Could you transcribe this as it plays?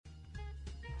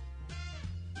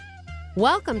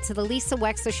Welcome to the Lisa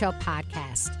Wexler Show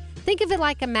podcast. Think of it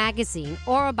like a magazine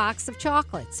or a box of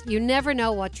chocolates. You never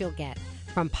know what you'll get.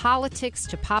 From politics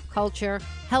to pop culture,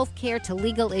 healthcare to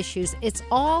legal issues, it's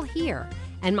all here.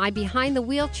 And my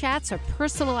behind-the-wheel chats are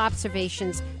personal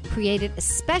observations created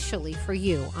especially for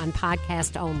you on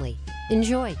podcast only.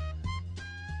 Enjoy.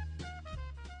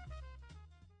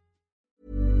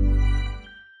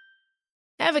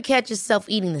 Ever catch yourself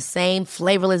eating the same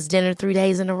flavorless dinner 3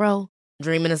 days in a row?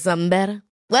 Dreaming of something better?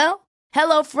 Well,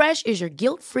 HelloFresh is your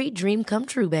guilt-free dream come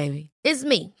true, baby. It's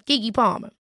me, Keke Palmer.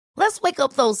 Let's wake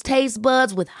up those taste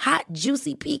buds with hot,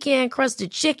 juicy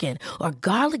pecan-crusted chicken or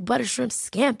garlic butter shrimp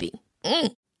scampi.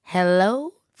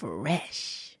 Hello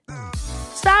Fresh.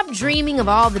 Stop dreaming of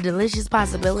all the delicious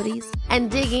possibilities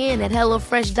and dig in at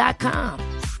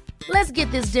HelloFresh.com. Let's get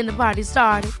this dinner party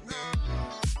started.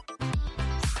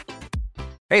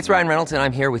 Hey, it's Ryan Reynolds, and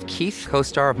I'm here with Keith,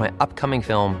 co-star of my upcoming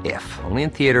film, If, only in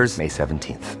theaters May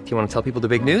 17th. Do you want to tell people the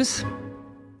big news?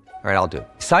 All right, I'll do it.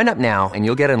 Sign up now and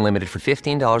you'll get unlimited for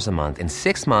 $15 a month and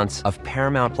 6 months of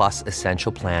Paramount Plus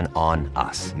Essential Plan on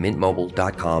us.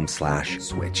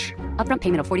 MintMobile.com/switch. Upfront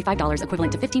payment of $45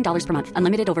 equivalent to $15 per month.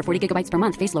 Unlimited over 40 gigabytes per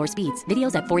month. Face lower speeds.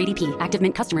 Videos at 480p. Active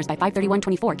Mint customers by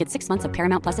 531.24 get 6 months of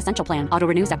Paramount Plus Essential Plan. Auto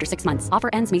renews after 6 months. Offer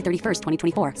ends May 31st,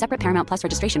 2024. Separate Paramount Plus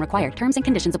registration required. Terms and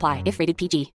conditions apply if rated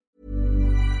PG.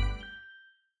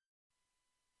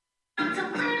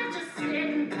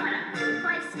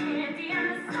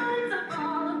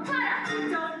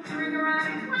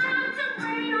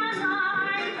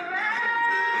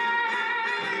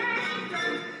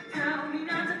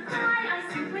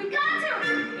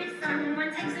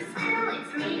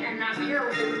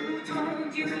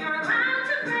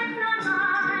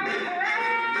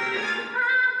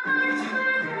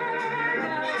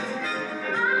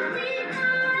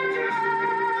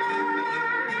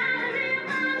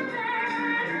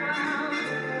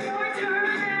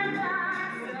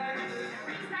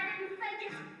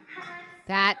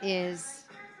 That is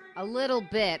a little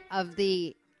bit of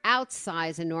the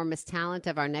outsized, enormous talent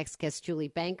of our next guest, Julie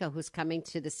Benko, who's coming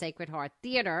to the Sacred Heart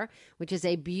Theater, which is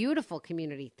a beautiful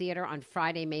community theater, on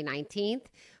Friday, May 19th,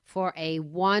 for a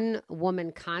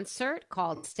one-woman concert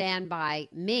called Stand By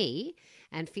Me,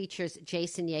 and features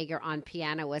Jason Yeager on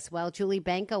piano as well. Julie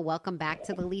Benko, welcome back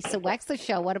to the Lisa Wexler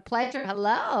Show. What a pleasure.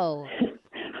 Hello.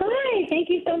 Hi. Thank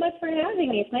you so much for having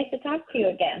me. It's nice to talk to you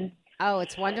again. Oh,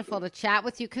 it's wonderful to chat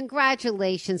with you.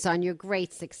 Congratulations on your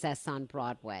great success on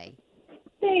Broadway.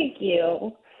 Thank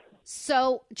you.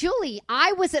 So, Julie,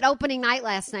 I was at opening night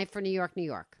last night for New York, New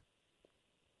York.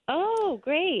 Oh,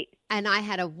 great. And I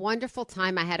had a wonderful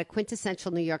time. I had a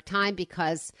quintessential New York time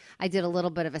because I did a little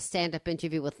bit of a stand-up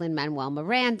interview with Lin-Manuel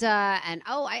Miranda. And,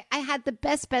 I had the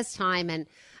best time. And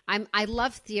I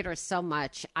love theater so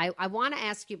much. I want to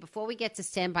ask you, before we get to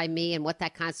Stand By Me and what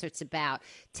that concert's about,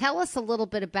 tell us a little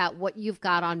bit about what you've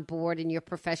got on board in your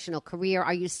professional career.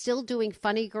 Are you still doing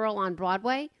Funny Girl on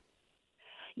Broadway?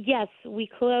 Yes, we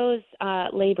close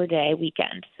Labor Day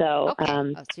weekend. So, okay.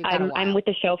 So I'm with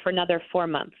the show for another 4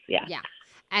 months. Yeah. Yeah.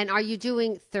 And are you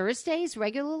doing Thursdays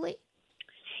regularly?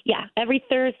 Yeah, every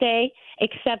Thursday,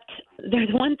 except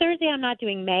there's one Thursday I'm not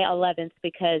doing, May 11th,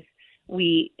 because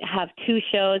we have 2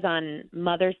 shows on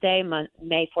Mother's Day,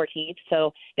 May 14th.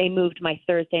 So they moved my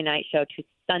Thursday night show to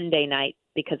Sunday night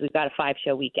because we've got a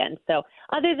 5-show weekend. So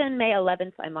other than May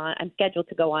 11th, I'm scheduled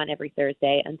to go on every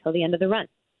Thursday until the end of the run.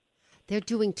 They're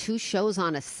doing 2 shows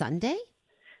on a Sunday?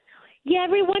 Yeah,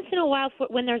 every once in a while,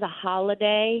 when there's a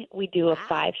holiday, we do a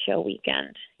 5-show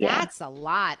weekend. Yeah. That's a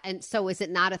lot. And so is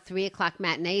it not a 3 o'clock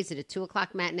matinee? Is it a 2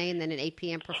 o'clock matinee and then an 8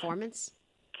 p.m. performance?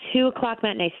 2 o'clock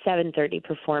matinee, 7:30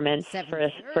 performance for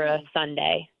a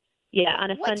Sunday. Yeah,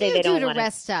 on a Sunday they don't want to. What do you do to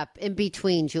rest up in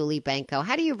between, Julie Benko?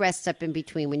 How do you rest up in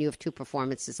between when you have 2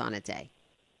 performances on a day?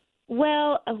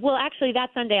 Well, actually,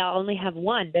 that Sunday I'll only have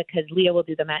one because Leah will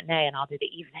do the matinee and I'll do the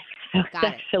evening. So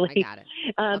got it. I got it.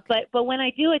 Okay. But when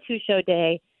I do a 2-show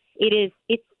day,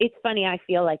 it's funny. I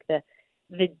feel like the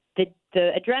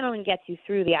adrenaline gets you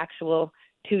through the actual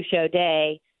 2-show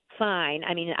day fine.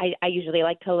 I mean, I usually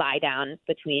like to lie down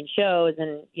between shows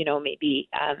and maybe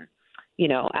I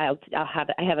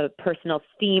have a personal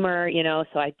steamer,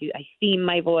 so I steam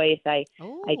my voice. I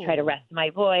try to rest my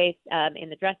voice in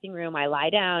the dressing room. I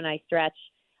lie down, I stretch,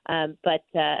 but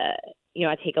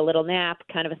I take a little nap,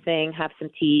 kind of a thing, have some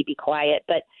tea, be quiet.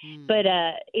 But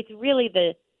it's really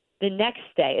the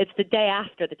next day. It's the day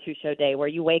after the 2-show day where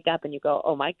you wake up and you go,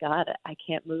 oh my God, I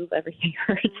can't move. Everything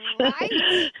hurts.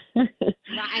 Right.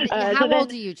 How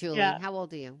old are you, Julie? Yeah. How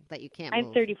old are you that you can't move?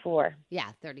 I'm 34.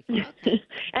 Yeah, 34. Okay.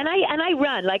 and I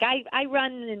run, like I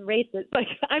run in races. Like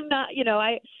I'm not,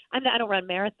 I don't run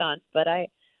marathons, but I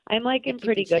I'm like in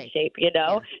pretty good shape, you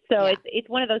know. Yeah. So Yeah. it's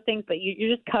one of those things, but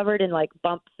you're just covered in like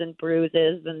bumps and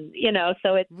bruises, and you know.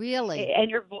 So it's Really,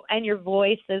 and your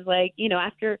voice is like, you know,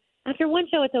 after one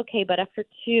show it's okay, but after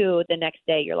two, the next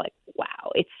day you're like,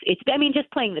 wow, it's. I mean, just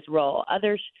playing this role.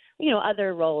 Others, you know,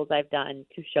 other roles I've done,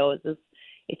 2 shows is.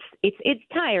 It's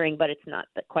tiring, but it's not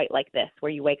quite like this,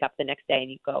 where you wake up the next day and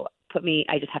you go,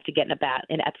 I just have to get in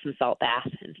an Epsom salt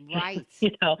bath, and right?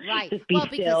 you know, Right. just be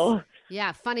still.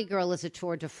 Yeah, Funny Girl is a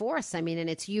tour de force. I mean, and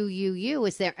it's you.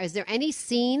 Is there any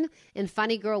scene in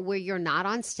Funny Girl where you're not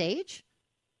on stage?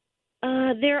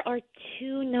 There are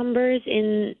 2 numbers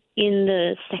in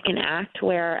the second act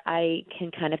where I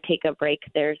can kind of take a break.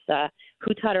 There's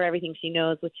Who Taught Her Everything She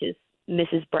Knows, which is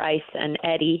Mrs. Bryce and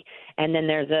Eddie, and then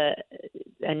there's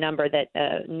a number that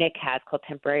Nick has called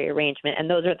Temporary Arrangement, and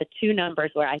those are the 2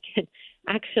 numbers where I can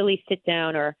actually sit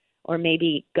down or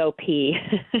maybe go pee.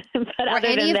 But Were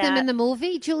any of them in the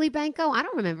movie, Julie Benko? I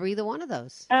don't remember either one of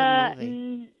those. I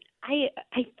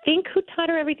think Who Taught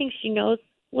Her Everything She Knows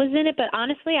was in it, but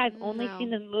honestly, I've only seen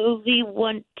the movie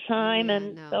one time,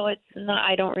 so it's not.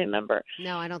 I don't remember.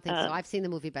 No, I don't think so. I've seen the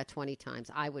movie about 20 times.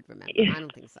 I would remember. I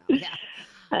don't think so. Yeah.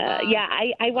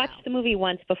 I watched the movie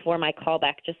once before my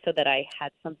callback just so that I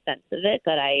had some sense of it,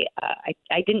 but I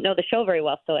didn't know the show very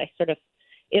well, so I sort of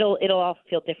it'll all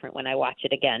feel different when I watch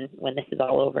it again when this is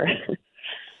all over.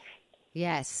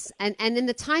 Yes. And in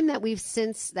the time that we've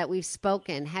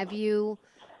spoken, have you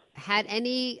had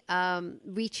any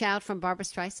reach out from Barbra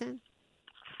Streisand?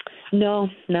 No.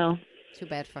 Too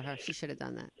bad for her. She should have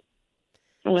done that.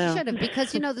 Well, she should have,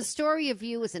 because, you know, the story of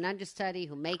you as an understudy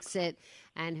who makes it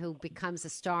and who becomes a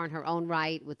star in her own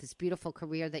right with this beautiful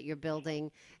career that you're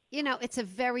building. You know, it's a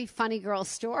very Funny Girl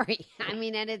story. I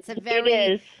mean, and it's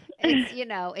you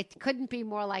know, it couldn't be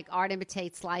more like art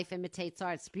imitates life, imitates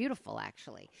art. It's beautiful,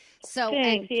 actually. So,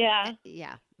 thanks,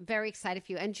 yeah, very excited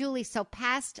for you. And Julie, so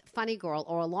past Funny Girl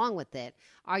or along with it,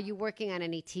 are you working on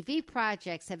any TV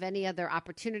projects? Have any other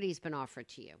opportunities been offered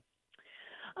to you?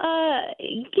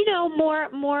 You know, more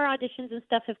auditions and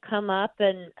stuff have come up,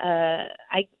 and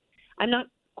I'm not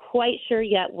quite sure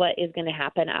yet what is going to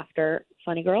happen after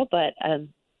Funny Girl, but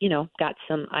you know, got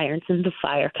some irons in the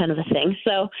fire, kind of a thing.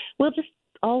 So we'll just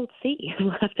all see.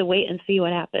 We'll have to wait and see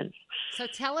what happens. So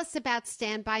tell us about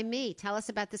Stand By Me. Tell us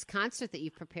about this concert that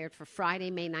you've prepared for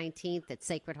Friday, May 19th at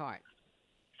Sacred Heart.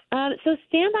 So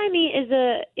Stand By Me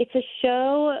it's a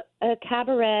show, a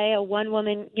cabaret, a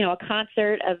one-woman, you know, a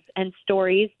concert and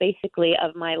stories basically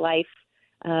of my life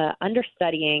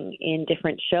understudying in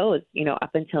different shows, you know,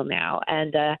 up until now.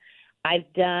 And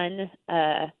I've done,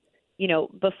 you know,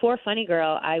 before Funny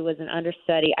Girl, I was an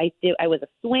understudy. I was a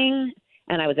swing,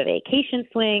 and I was a vacation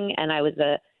swing, and I was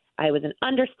an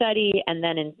understudy, and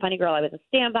then in Funny Girl I was a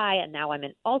standby, and now I'm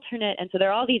an alternate. And so there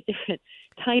are all these different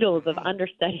titles of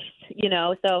understudies, you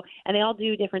know. So, and they all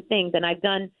do different things, and I've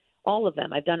done all of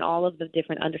them. I've done all of the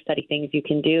different understudy things you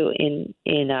can do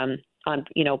on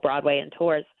you know, Broadway and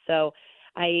tours. So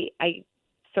I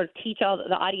sort of teach all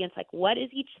the audience, like, what is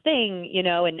each thing, you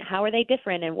know, and how are they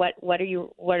different, and what are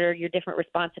your different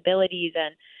responsibilities,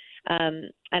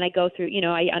 and I go through, you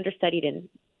know, I understudied in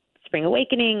Spring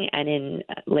Awakening and in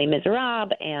Les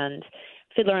Miserables and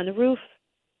Fiddler on the Roof.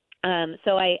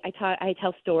 So I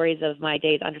tell stories of my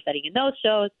days understudying in those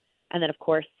shows, and then of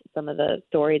course some of the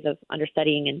stories of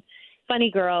understudying in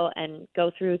Funny Girl, and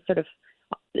go through sort of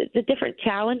the different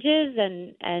challenges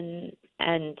and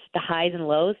the highs and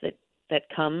lows that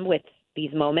come with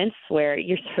these moments where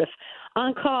you're sort of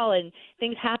on call and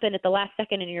things happen at the last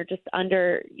second, and you're just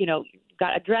under, you know,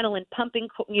 got adrenaline pumping,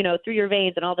 you know, through your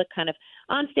veins, and all the kind of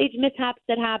onstage mishaps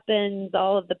that happens,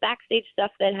 all of the backstage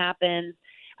stuff that happens,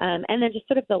 and then just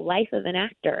sort of the life of an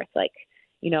actor. It's like,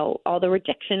 you know, all the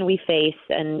rejection we face,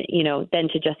 and, you know, then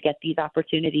to just get these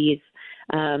opportunities,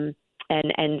 and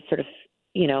sort of,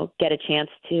 you know, get a chance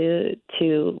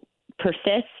to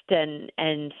persist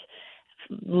and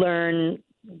learn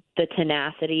the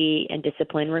tenacity and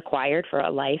discipline required for a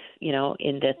life, you know,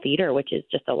 in the theater, which is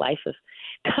just a life of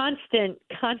constant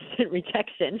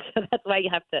rejection. So that's why you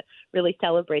have to really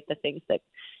celebrate the things that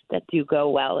do go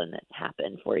well and that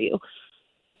happen for you.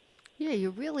 Yeah, you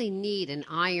really need an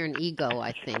iron ego,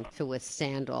 I think, to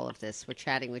withstand all of this. We're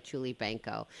chatting with Julie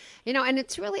Benko. You know, and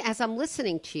it's really, as I'm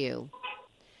listening to you,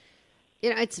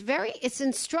 you know, it's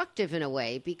instructive in a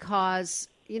way, because,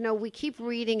 you know, we keep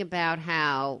reading about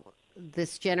how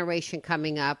this generation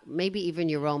coming up, maybe even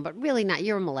your own, but really not.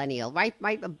 You're a millennial, right?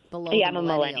 Right below. Yeah, the I'm a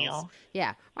millennial.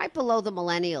 Yeah, right below the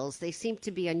millennials. They seem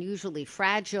to be unusually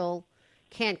fragile,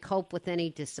 can't cope with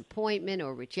any disappointment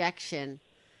or rejection,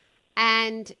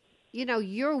 and you know,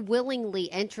 you're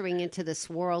willingly entering into this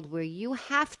world where you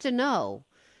have to know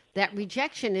that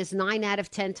rejection is 9 out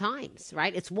of 10 times,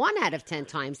 right? It's 1 out of 10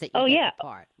 times that you get the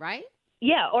part, right?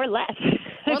 Yeah, or less.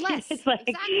 Or less. It's like,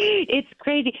 exactly. It's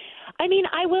crazy. I mean,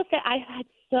 I will say I had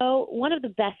one of the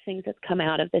best things that's come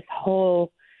out of this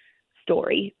whole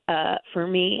story for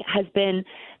me has been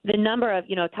the number of,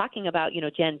 talking about,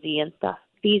 Gen Z and stuff.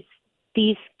 These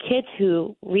kids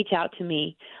who reach out to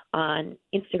me on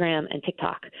Instagram and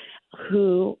TikTok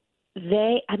who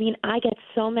I get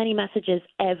so many messages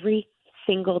every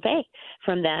single day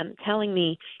from them telling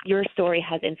me your story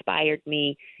has inspired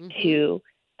me to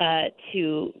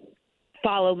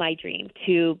follow my dream,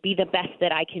 to be the best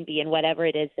that I can be in whatever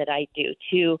it is that I do.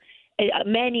 To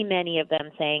many of them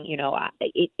saying,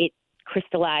 it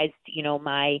crystallized,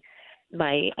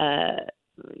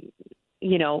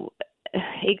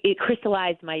 it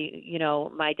crystallized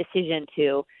my decision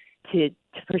to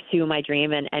pursue my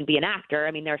dream and be an actor.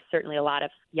 I mean, there's certainly a lot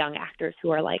of young actors who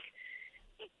are like,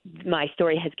 my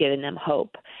story has given them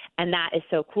hope, and that is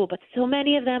so cool. But so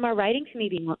many of them are writing to me,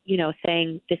 being,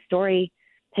 saying this story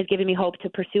has given me hope to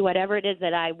pursue whatever it is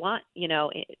that I want,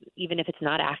 even if it's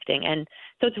not acting. And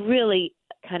so it's really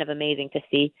kind of amazing to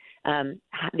see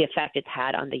the effect it's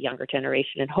had on the younger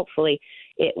generation, and hopefully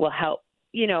it will help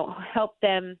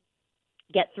them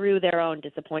get through their own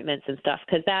disappointments and stuff.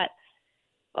 Because that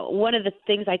one of the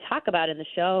things I talk about in the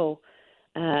show,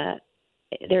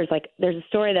 there's a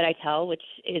story that I tell, which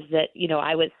is that,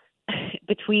 I was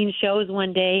between shows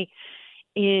one day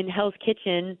in Hell's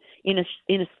Kitchen in a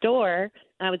store.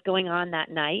 I was going on that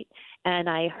night, and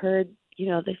I heard,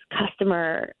 this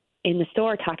customer in the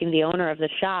store talking to the owner of the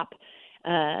shop,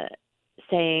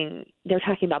 saying they're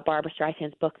talking about Barbra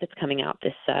Streisand's book that's coming out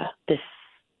this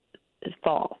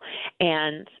fall.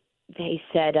 And they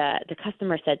said, the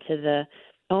customer said to the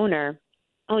owner,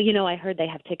 "Oh, I heard they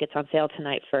have tickets on sale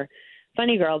tonight for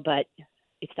Funny Girl, but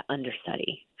it's the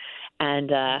understudy."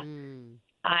 And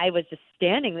I was just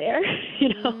standing there,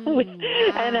 and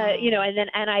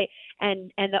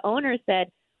the owner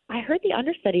said, "I heard the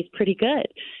understudy's pretty good."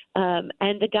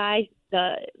 And the guy,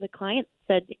 the client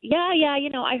said, yeah,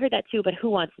 I heard that too, but who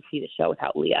wants to see the show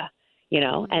without Leah?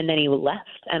 And then he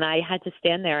left, and I had to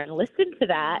stand there and listen to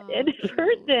that in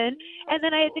person. And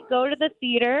then I had to go to the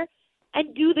theater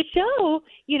and do the show,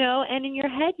 and in your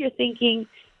head you're thinking,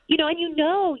 and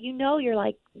you're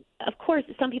like, of course,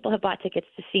 some people have bought tickets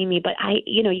to see me, but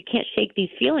you can't shake these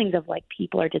feelings of like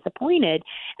people are disappointed,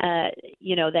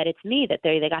 that it's me, that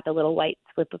they got the little white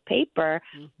slip of paper.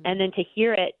 And then to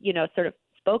hear it, sort of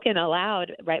spoken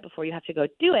aloud right before you have to go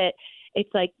do it.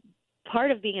 It's like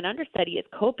part of being an understudy is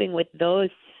coping with those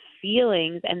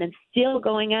feelings and then still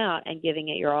going out and giving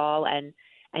it your all and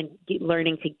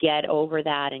learning to get over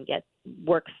that and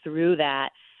work through that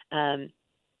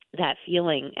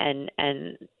feeling. And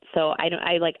so I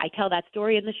tell that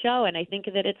story in the show, and I think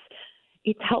that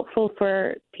it's helpful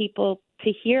for people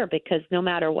to hear, because no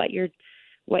matter what you're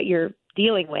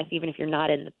dealing with, even if you're not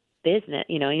in the business,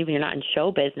 even if you're not in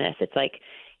show business, it's like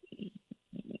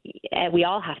we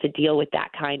all have to deal with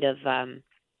that kind of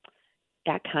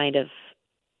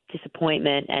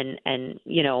disappointment and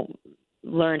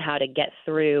learn how to get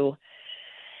through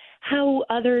how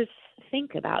others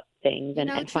think about things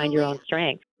and find your own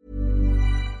strength.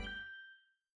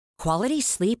 Quality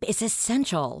sleep is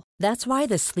essential. That's why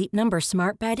the Sleep Number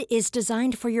Smart Bed is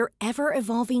designed for your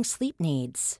ever-evolving sleep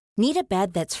needs. Need a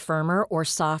bed that's firmer or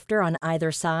softer on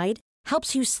either side?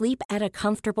 Helps you sleep at a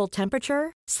comfortable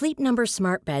temperature? Sleep Number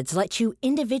Smart Beds let you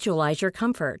individualize your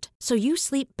comfort, so you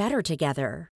sleep better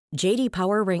together. J.D.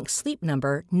 Power ranks Sleep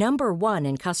Number number 1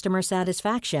 in customer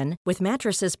satisfaction with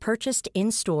mattresses purchased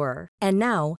in-store. And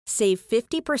now, save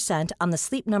 50% on the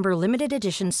Sleep Number Limited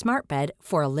Edition Smart Bed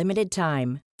for a limited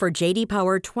time. For J.D.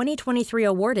 Power 2023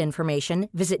 award information,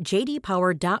 visit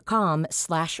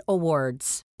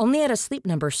jdpower.com/awards. Only at a Sleep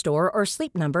Number store or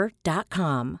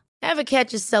sleepnumber.com. Ever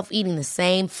catch yourself eating the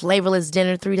same flavorless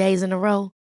dinner 3 days in a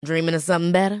row? Dreaming of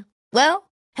something better? Well,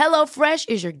 HelloFresh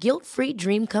is your guilt-free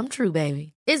dream come true,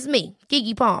 baby. It's me,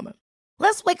 Keke Palmer.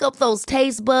 Let's wake up those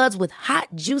taste buds with hot,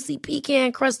 juicy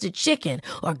pecan-crusted chicken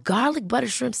or garlic butter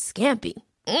shrimp scampi.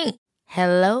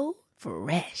 Hello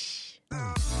Fresh.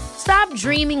 Stop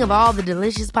dreaming of all the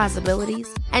delicious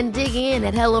possibilities and dig in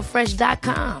at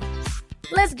HelloFresh.com.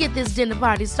 Let's get this dinner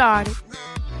party started.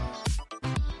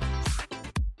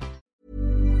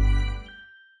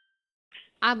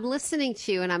 I'm listening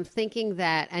to you, and I'm thinking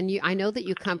that, I know that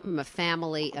you come from a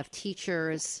family of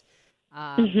teachers,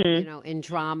 in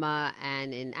drama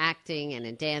and in acting and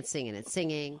in dancing and in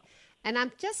singing. And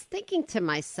I'm just thinking to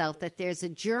myself that there's a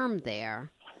germ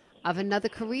there of another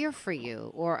career for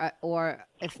you, or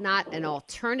if not an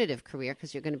alternative career,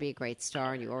 because you're going to be a great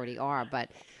star and you already are, but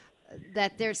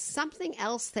that there's something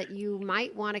else that you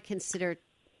might want to consider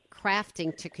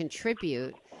crafting to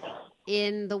contribute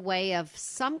in the way of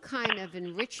some kind of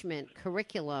enrichment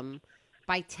curriculum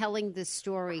by telling this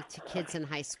story to kids in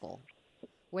high school,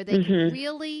 where they can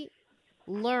really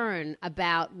learn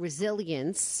about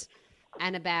resilience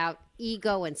and about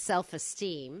ego and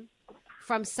self-esteem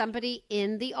from somebody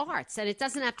in the arts. And it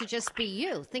doesn't have to just be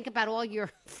you. Think about all your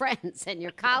friends and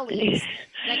your colleagues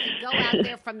that can go out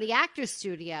there from the actor's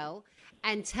studio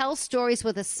and tell stories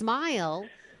with a smile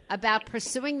about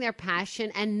pursuing their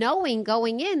passion and knowing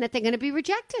going in that they're going to be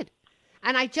rejected.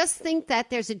 And I just think that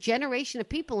there's a generation of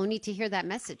people who need to hear that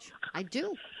message. I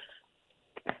do.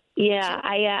 Yeah,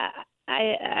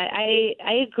 I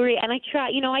agree, and I try.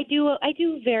 I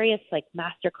do various like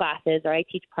master classes, or I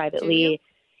teach privately.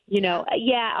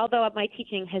 Yeah. Although my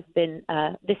teaching has been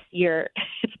this year,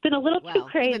 it's been a little too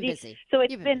crazy. You've been busy. So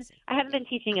it's been. I haven't been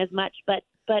teaching as much, but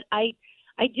I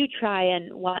do try,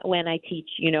 and when I teach,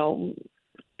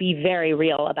 be very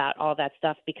real about all that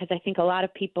stuff, because I think a lot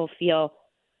of people feel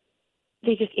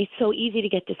it's so easy to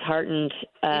get disheartened.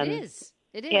 It is.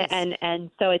 Yeah, and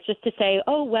so it's just to say,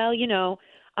 oh well,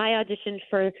 I auditioned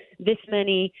for this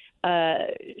many. I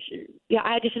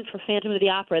auditioned for Phantom of the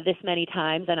Opera this many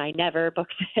times, and I never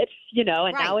booked it. And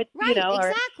now it's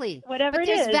exactly or whatever. But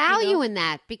it there's is, value in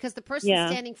that, because the person's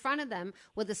standing in front of them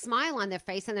with a smile on their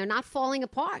face, and they're not falling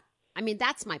apart. I mean,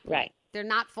 that's my point. Right. They're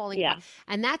not falling apart.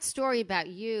 And that story about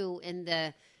you in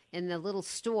the little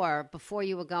store before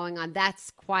you were going on,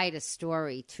 that's quite a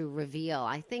story to reveal.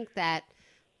 I think that.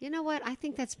 You know what? I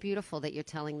think that's beautiful that you're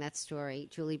telling that story,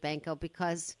 Julie Benko,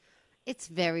 because it's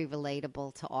very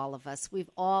relatable to all of us.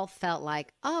 We've all felt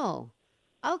like, oh,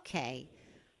 okay.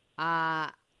 We've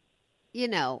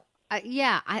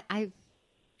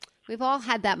all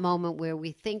had that moment where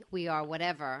we think we are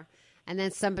whatever, and then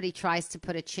somebody tries to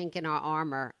put a chink in our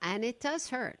armor, and it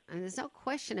does hurt. And there's no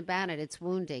question about it. It's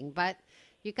wounding, but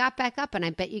you got back up, and I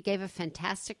bet you gave a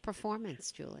fantastic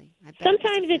performance, Julie.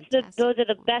 Sometimes those are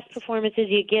the best performances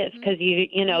you give, because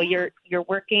you're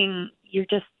working, you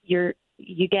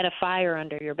get a fire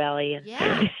under your belly, and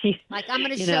like I'm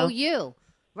going to show you,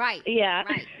 right? Yeah,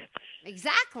 right,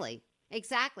 exactly.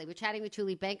 We're chatting with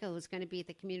Julie Benko, who's going to be at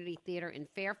the Community Theater in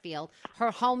Fairfield, her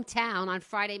hometown, on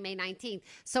Friday, May 19th.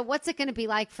 So, what's it going to be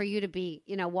like for you to be,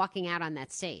 walking out on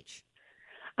that stage?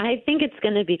 I think it's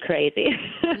going to be crazy.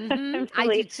 I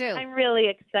do too. I'm really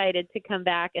excited to come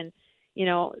back, and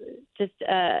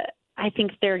I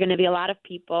think there are going to be a lot of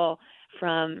people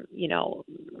from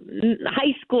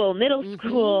high school, middle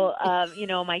school,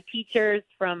 my teachers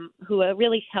who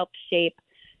really helped shape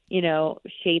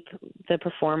the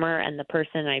performer and the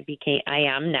person I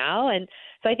am now, and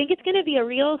so I think it's going to be a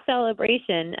real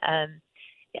celebration.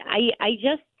 I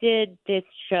just did this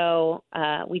show.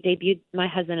 We debuted, my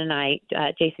husband and I,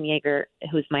 Jason Yeager,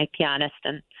 who's my pianist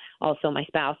and also my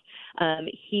spouse.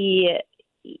 He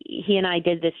and I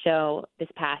did this show this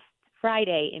past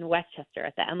Friday in Westchester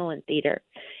at the Emmelyn Theater.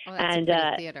 Oh, that's a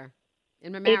pretty theater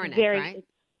in Mamaroneck, right? Very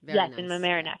yes, nice. In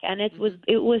Mamaroneck, and it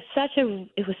was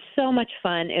so much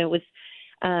fun. It was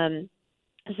a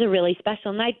really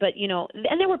special night. But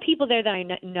and there were people there that I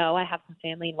know. I have some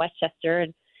family in Westchester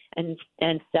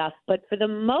and stuff, but for the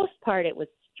most part it was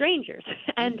strangers,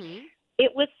 and it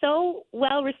was so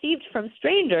well received from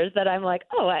strangers that I'm like,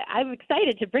 I'm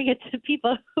excited to bring it to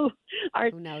people who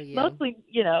know you. Mostly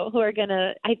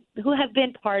who have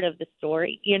been part of the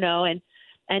story,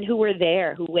 and who were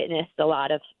there, who witnessed a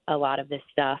lot of this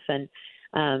stuff. And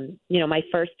my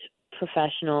first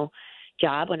professional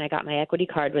job when I got my equity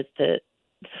card was the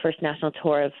first national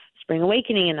tour of Spring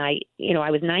Awakening, and I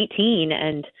was 19,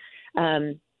 and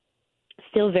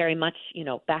still very much,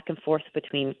 back and forth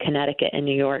between Connecticut and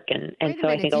New York. And so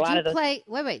I think a lot of those.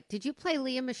 Did you play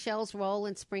Leah Michelle's role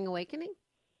in Spring Awakening?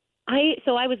 I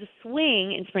was a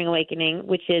swing in Spring Awakening,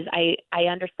 which is I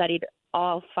understudied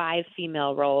all 5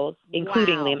 female roles,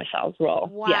 including Leah Michelle's role.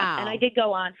 Wow. Yeah, and I did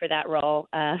go on for that role,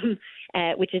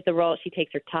 which is the role she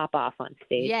takes her top off on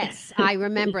stage. Yes, I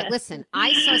remember it. Listen,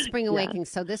 I saw Spring Awakening,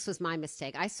 so this was my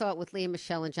mistake. I saw it with Leah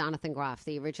Michelle and Jonathan Groff,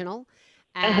 the original.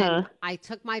 And I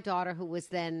took my daughter, who was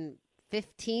then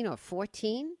 15 or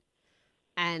 14,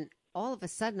 and all of a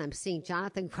sudden I'm seeing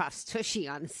Jonathan Groff's tushy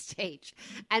on the stage.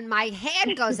 And my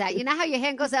hand goes out. You know how your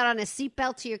hand goes out on a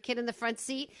seatbelt to your kid in the front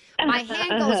seat? My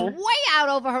hand goes way out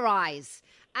over her eyes.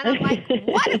 And I'm like,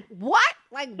 what?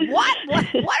 Like, what am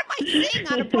I seeing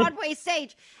on a Broadway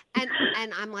stage? And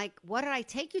I'm like, what did I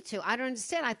take you to? I don't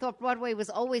understand. I thought Broadway was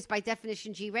always by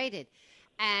definition G-rated.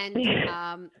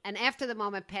 And after the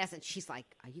moment passed, and she's like,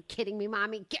 "Are you kidding me,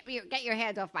 Mommy? Get your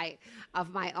hand off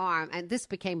my arm." And this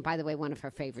became, by the way, one of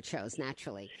her favorite shows.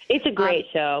 Naturally, it's a great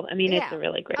show. I mean, yeah. it's a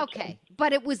really great show. Okay,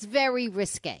 but it was very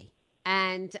risque.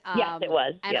 And yes, it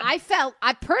was. And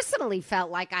I personally felt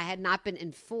like I had not been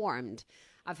informed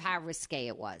of how risque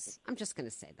it was. I'm just going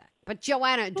to say that. But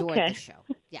Joanna adored the show.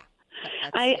 Yeah.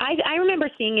 I remember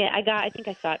seeing it. I think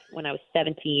I saw it when I was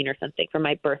 17 or something for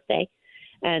my birthday.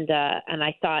 And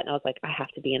I saw it and I was like, I have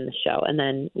to be in the show. And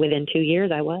then within 2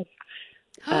 years I was.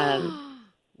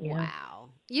 Wow.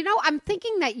 You know, I'm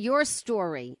thinking that your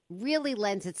story really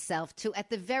lends itself to, at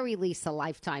the very least, a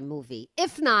Lifetime movie,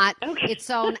 if not its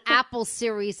own Apple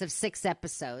series of 6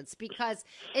 episodes, because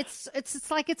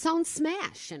it's like its own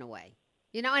smash in a way,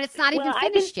 you know, and it's not even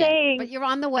finished yet, but you're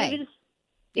on the way.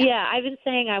 I've been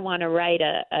saying I want to write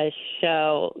a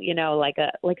show, you know, like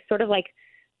sort of like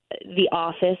The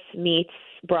Office meets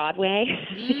Broadway,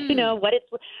 you know, what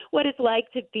it's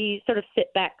like to be sort of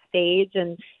sit backstage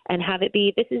and have it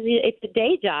be, it's a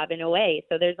day job in a way.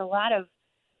 So there's a lot of,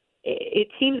 it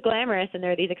seems glamorous and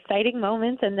there are these exciting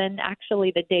moments. And then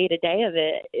actually the day to day of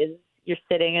it is you're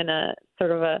sitting in a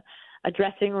sort of a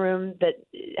dressing room that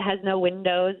has no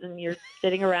windows and you're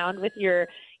sitting around with your,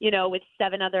 you know, with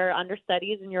 7 other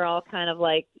understudies and you're all kind of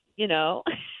like, you know,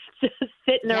 just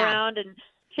sitting around and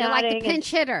you're like the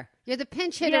pinch hitter. You're the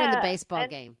pinch hitter in the baseball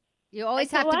game. You always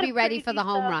have to be ready for the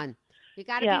home run. You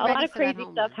got to be ready for a lot of crazy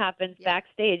stuff happens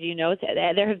backstage. You know,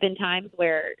 there have been times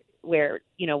where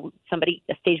you know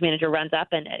a stage manager runs up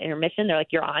and at intermission they're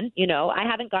like, "You're on." You know, I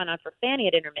haven't gone on for Fanny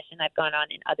at intermission. I've gone on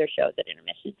in other shows at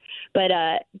intermission.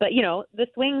 But you know, the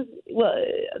swings. Well,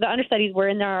 the understudies were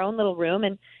in our own little room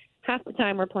and. Half the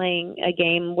time we're playing a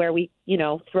game where we, you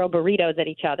know, throw burritos at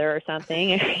each other or something.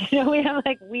 You know, we have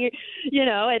like weird, you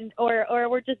know, and or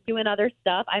we're just doing other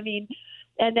stuff. I mean,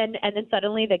 and then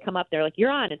suddenly they come up, they're like,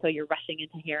 "You're on," and so you're rushing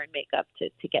into hair and makeup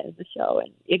to get in the show, and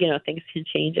you know things can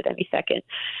change at any second.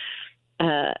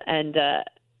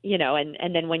 You know,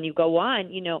 and then when you go on,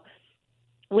 you know,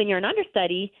 when you're an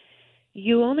understudy,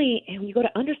 you go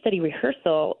to understudy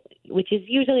rehearsal, which is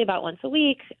usually about once a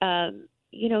week.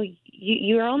 You know,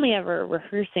 you're only ever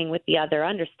rehearsing with the other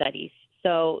understudies.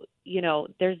 So, you know,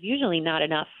 there's usually not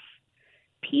enough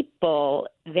people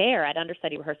there at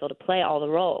understudy rehearsal to play all the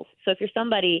roles. So if you're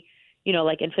somebody, you know,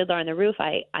 like in Fiddler on the Roof,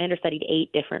 I understudied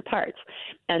 8 different parts.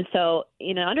 And so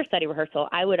in an understudy rehearsal,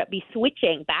 I would be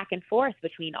switching back and forth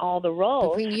between all the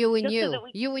roles. Between you and you. So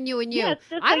you and you and you. Yes,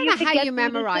 I don't know how you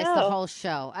memorize the whole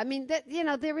show. I mean, you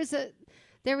know, there is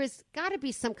got to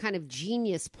be some kind of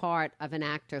genius part of an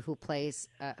actor who plays,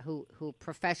 who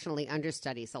professionally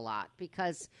understudies a lot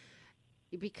because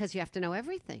you have to know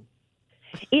everything.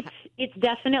 It's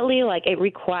definitely like it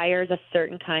requires a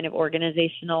certain kind of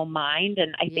organizational mind,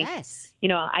 and I think you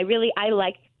know I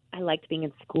liked being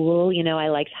in school. You know, I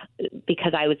liked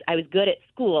because I was good at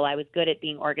school. I was good at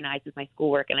being organized with my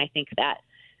schoolwork, and I think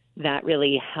that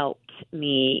really helped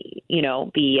me, you know,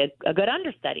 be a good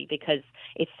understudy because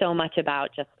it's so much about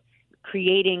just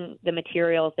creating the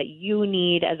materials that you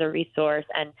need as a resource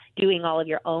and doing all of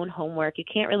your own homework. You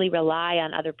can't really rely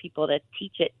on other people to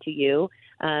teach it to you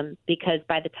because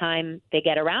by the time they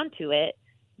get around to it,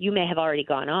 you may have already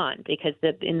gone on because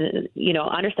you know,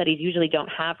 understudies usually don't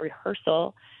have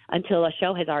rehearsal until a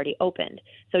show has already opened.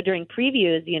 So during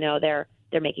previews, you know, they're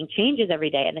making changes every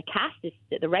day, and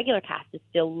the regular cast is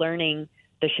still learning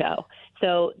the show.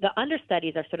 So the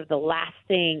understudies are sort of the last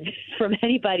thing from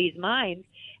anybody's minds,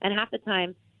 and half the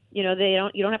time, you know,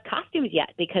 you don't have costumes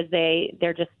yet because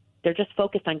they're just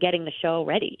focused on getting the show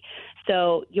ready.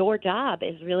 So your job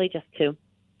is really just to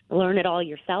learn it all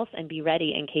yourself and be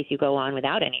ready in case you go on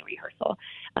without any rehearsal.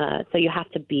 So you have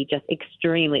to be just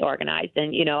extremely organized.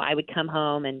 And you know, I would come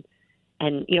home and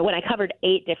you know, when I covered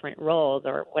 8 different roles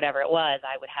or whatever it was,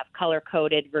 I would have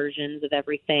color-coded versions of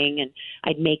everything, and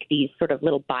I'd make these sort of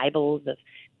little Bibles of,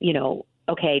 you know,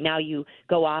 okay, now you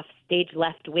go off stage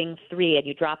left wing 3 and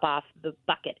you drop off the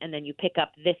bucket, and then you pick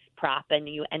up this prop and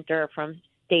you enter from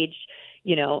stage,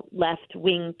 you know, left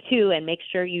wing 2, and make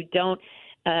sure you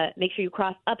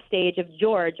cross upstage of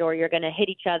George or you're going to hit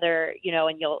each other, you know,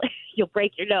 and you'll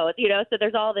break your nose, you know. So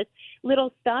there's all this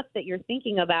little stuff that you're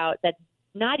thinking about that's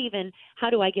not even how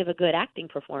do I give a good acting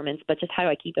performance, but just how do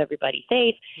I keep everybody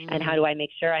safe and how do I make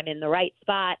sure I'm in the right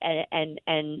spot and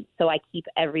so I keep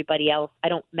everybody else, I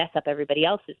don't mess up everybody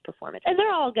else's performance. And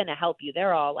they're all going to help you.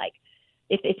 They're all like,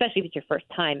 especially if it's your first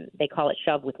time, they call it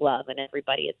shove with love, and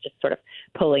everybody is just sort of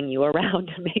pulling you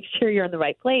around to make sure you're in the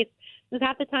right place. Because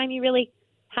half the time you really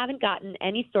haven't gotten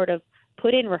any sort of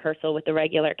put in rehearsal with the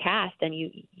regular cast, and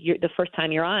you're the first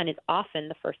time you're on is often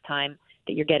the first time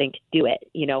that you're getting to do it,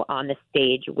 on the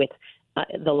stage with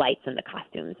the lights and the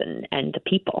costumes and the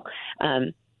people.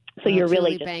 So you're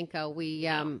really Julie Benko,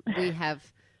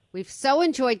 we've so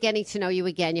enjoyed getting to know you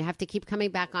again. You have to keep coming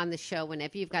back on the show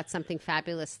whenever you've got something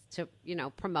fabulous to,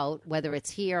 promote, whether it's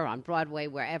here, on Broadway,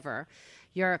 wherever.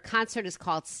 Your concert is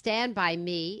called Stand By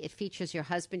Me. It features your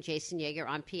husband, Jason Yeager,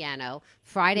 on piano,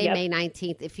 Friday, May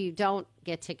 19th. If you don't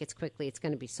get tickets quickly, it's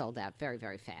going to be sold out very,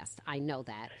 very fast. I know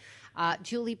that.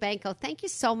 Julie Benko, thank you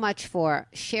so much for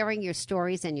sharing your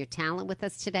stories and your talent with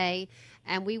us today.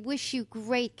 And we wish you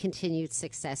great continued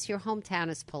success. Your hometown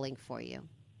is pulling for you.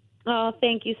 Oh,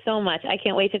 thank you so much. I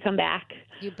can't wait to come back.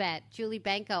 You bet. Julie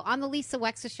Benko on the Lisa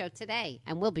Wexler Show today.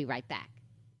 And we'll be right back.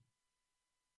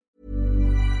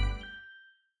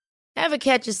 Ever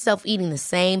catch yourself eating the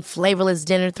same flavorless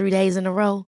dinner 3 days in a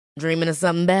row? Dreaming of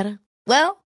something better?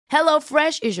 Well,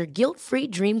 HelloFresh is your guilt-free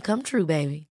dream come true,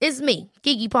 baby. It's me,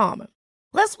 Keke Palmer.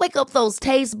 Let's wake up those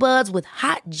taste buds with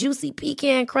hot, juicy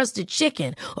pecan-crusted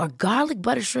chicken or garlic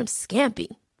butter shrimp scampi.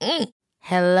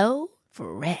 Hello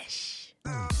Fresh.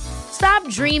 Stop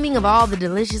dreaming of all the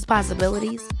delicious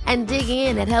possibilities and dig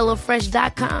in at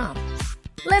HelloFresh.com.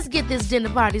 Let's get this dinner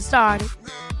party started.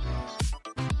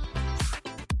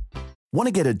 Want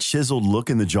to get a chiseled look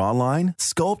in the jawline?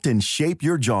 Sculpt and shape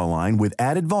your jawline with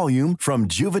added volume from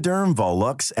Juvederm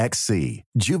Volux XC.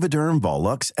 Juvederm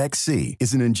Volux XC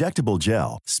is an injectable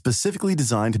gel specifically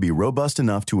designed to be robust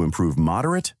enough to improve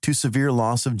moderate to severe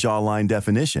loss of jawline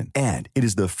definition. And it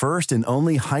is the first and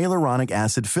only hyaluronic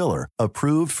acid filler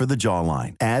approved for the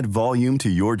jawline. Add volume to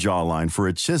your jawline for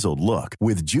a chiseled look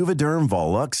with Juvederm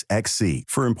Volux XC.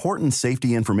 For important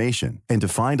safety information and to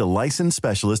find a licensed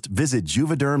specialist, visit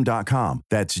Juvederm.com.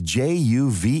 That's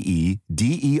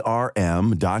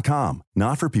Juvederm.com.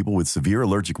 Not for people with severe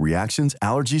allergic reactions,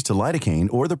 allergies to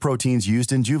lidocaine, or the proteins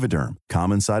used in Juvederm.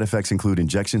 Common side effects include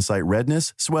injection site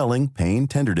redness, swelling, pain,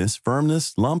 tenderness,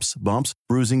 firmness, lumps, bumps,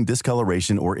 bruising,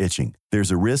 discoloration, or itching.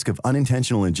 There's a risk of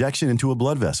unintentional injection into a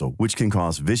blood vessel, which can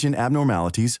cause vision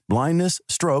abnormalities, blindness,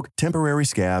 stroke, temporary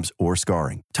scabs, or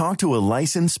scarring. Talk to a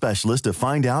licensed specialist to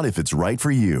find out if it's right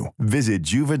for you. Visit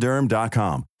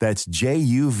Juvederm.com. That's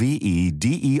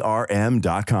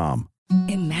Juvederm.com.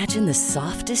 Imagine the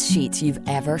softest sheets you've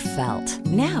ever felt.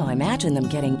 Now imagine them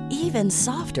getting even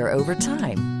softer over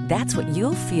time. That's what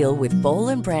you'll feel with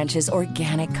Boll & Branch's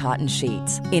organic cotton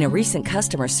sheets. In a recent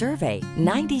customer survey,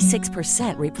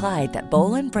 96% replied that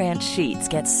Boll & Branch sheets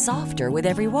get softer with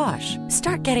every wash.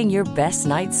 Start getting your best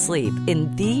night's sleep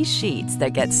in these sheets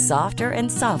that get softer and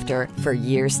softer for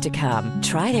years to come.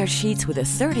 Try their sheets with a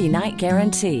 30-night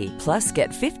guarantee. Plus, get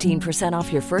 15%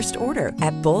 off your first order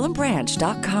at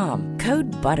bollandbranch.com.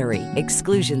 Code BUTTERY.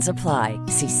 Exclusions apply.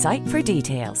 See site for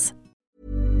details.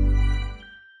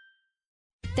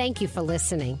 Thank you for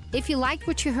listening. If you liked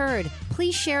what you heard,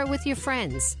 please share it with your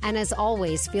friends. And as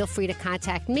always, feel free to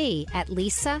contact me at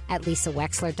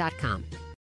lisa@lisawexler.com.